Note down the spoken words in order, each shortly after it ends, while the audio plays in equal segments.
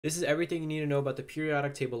This is everything you need to know about the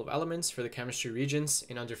periodic table of elements for the chemistry regents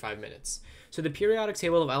in under 5 minutes. So the periodic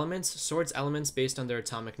table of elements sorts elements based on their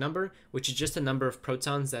atomic number, which is just the number of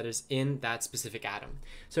protons that is in that specific atom.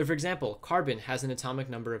 So for example, carbon has an atomic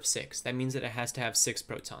number of 6. That means that it has to have 6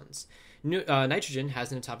 protons. Nitrogen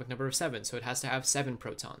has an atomic number of 7, so it has to have 7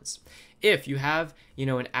 protons. If you have,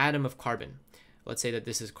 an atom of carbon, let's say that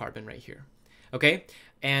this is carbon right here, okay?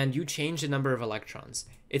 And you change the number of electrons,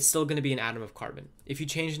 it's still going to be an atom of carbon. If you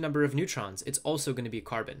change the number of neutrons, it's also going to be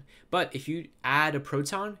carbon. But if you add a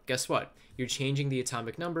proton, guess what? You're changing the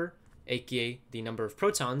atomic number, aka the number of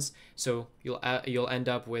protons, so you'll end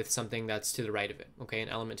up with something that's to the right of it, okay? An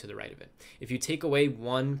element to the right of it. If you take away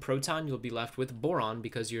one proton, you'll be left with boron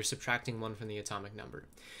because you're subtracting one from the atomic number.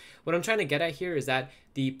 What I'm trying to get at here is that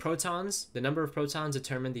the number of protons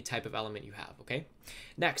determine the type of element you have, okay?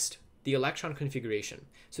 Next, the electron configuration.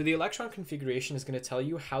 So the electron configuration is going to tell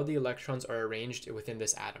you how the electrons are arranged within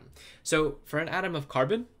this atom. So for an atom of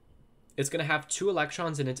carbon, it's going to have 2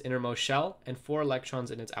 electrons in its innermost shell and 4 electrons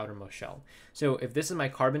in its outermost shell. So if this is my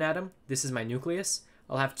carbon atom, this is my nucleus,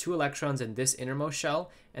 I'll have 2 electrons in this innermost shell,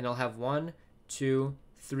 and I'll have 1, 2,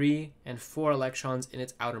 3, and 4 electrons in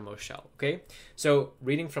its outermost shell. Okay, so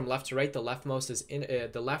reading from left to right, the left is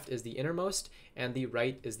the innermost, and the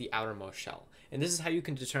right is the outermost shell. And this is how you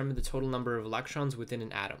can determine the total number of electrons within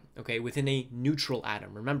an atom. Okay, within a neutral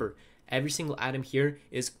atom. Remember, every single atom here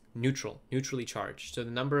is neutrally charged. So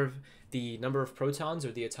the number of protons,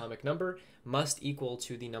 or the atomic number, must equal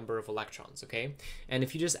to the number of electrons, okay? And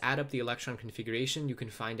if you just add up the electron configuration, you can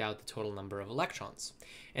find out the total number of electrons.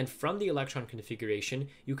 And from the electron configuration,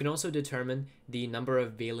 you can also determine the number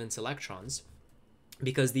of valence electrons,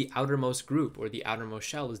 because the outermost group, or the outermost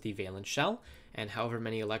shell, is the valence shell, and however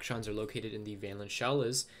many electrons are located in the valence shell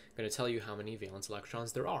is going to tell you how many valence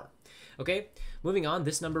electrons there are. Okay, moving on,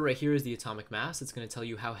 this number right here is the atomic mass. It's going to tell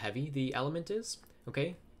you how heavy the element is,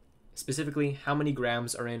 okay? Specifically, how many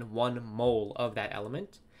grams are in 1 mole of that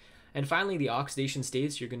element. And finally, the oxidation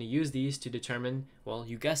states, you're going to use these to determine, well,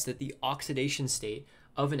 you guessed it, the oxidation state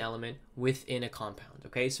of an element within a compound,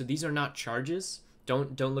 okay? So these are not charges.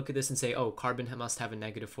 Don't look at this and say, oh, carbon must have a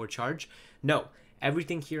 -4 charge. No,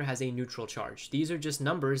 everything here has a neutral charge. These are just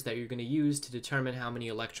numbers that you're going to use to determine how many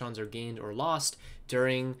electrons are gained or lost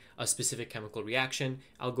during a specific chemical reaction.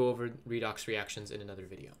 I'll go over redox reactions in another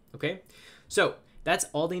video, okay? So that's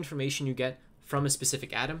all the information you get from a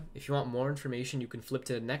specific atom. If you want more information, you can flip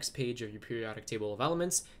to the next page of your periodic table of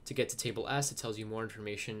elements to get to table S. It tells you more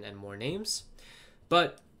information and more names.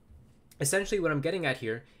 But essentially what I'm getting at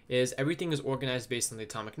here is everything is organized based on the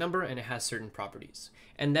atomic number, and it has certain properties.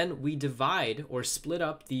 And then we divide or split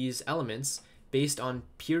up these elements based on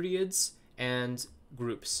periods and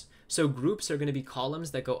groups. So groups are going to be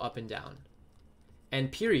columns that go up and down.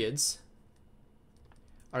 And periods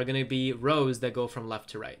are going to be rows that go from left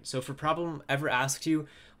to right. So if a problem ever asks you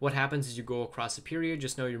what happens as you go across a period,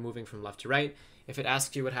 just know you're moving from left to right. If it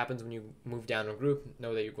asks you what happens when you move down a group,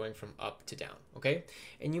 know that you're going from up to down, okay?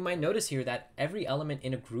 And you might notice here that every element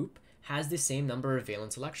in a group has the same number of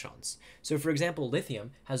valence electrons. So for example,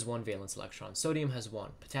 lithium has 1 valence electron, sodium has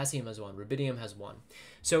 1, potassium has 1, rubidium has 1.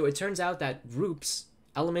 So it turns out that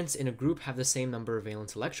elements in a group have the same number of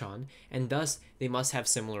valence electron, and thus they must have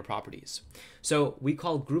similar properties. So we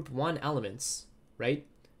call group 1 elements, right,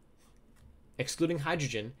 excluding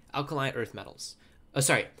hydrogen, alkaline earth metals.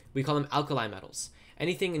 We call them alkali metals.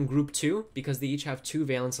 Anything in group 2, because they each have 2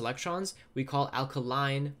 valence electrons, we call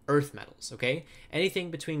alkaline earth metals, okay? Anything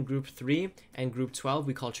between group 3 and group 12,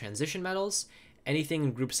 we call transition metals. Anything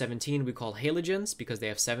in group 17, we call halogens, because they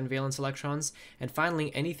have 7 valence electrons. And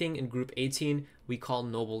finally, anything in group 18, we call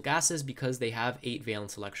noble gases, because they have 8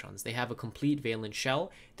 valence electrons. They have a complete valence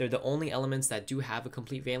shell. They're the only elements that do have a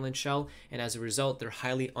complete valence shell, and as a result, they're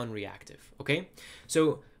highly unreactive, okay?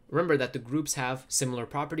 So remember that the groups have similar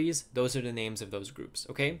properties. Those are the names of those groups,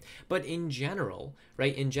 okay? But in general,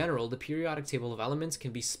 right, the periodic table of elements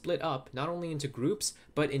can be split up not only into groups,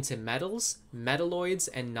 but into metals, metalloids,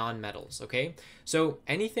 and non-metals, okay? So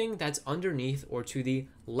anything that's underneath or to the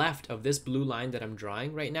left of this blue line that I'm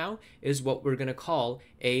drawing right now is what we're going to call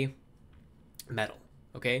a metal,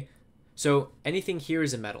 okay? So anything here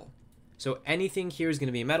is a metal. So anything here is going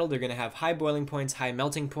to be a metal. They're going to have high boiling points, high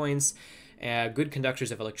melting points, good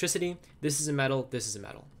conductors of electricity. This is a metal, this is a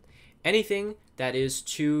metal. Anything that is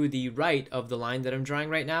to the right of the line that I'm drawing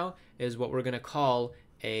right now is what we're going to call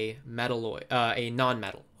a metalloid, a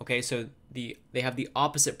non-metal, okay? So they have the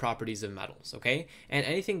opposite properties of metals, okay? And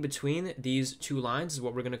anything between these two lines is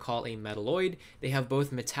what we're going to call a metalloid. They have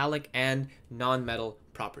both metallic and non-metal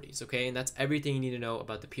properties, okay? And that's everything you need to know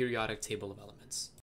about the periodic table of elements.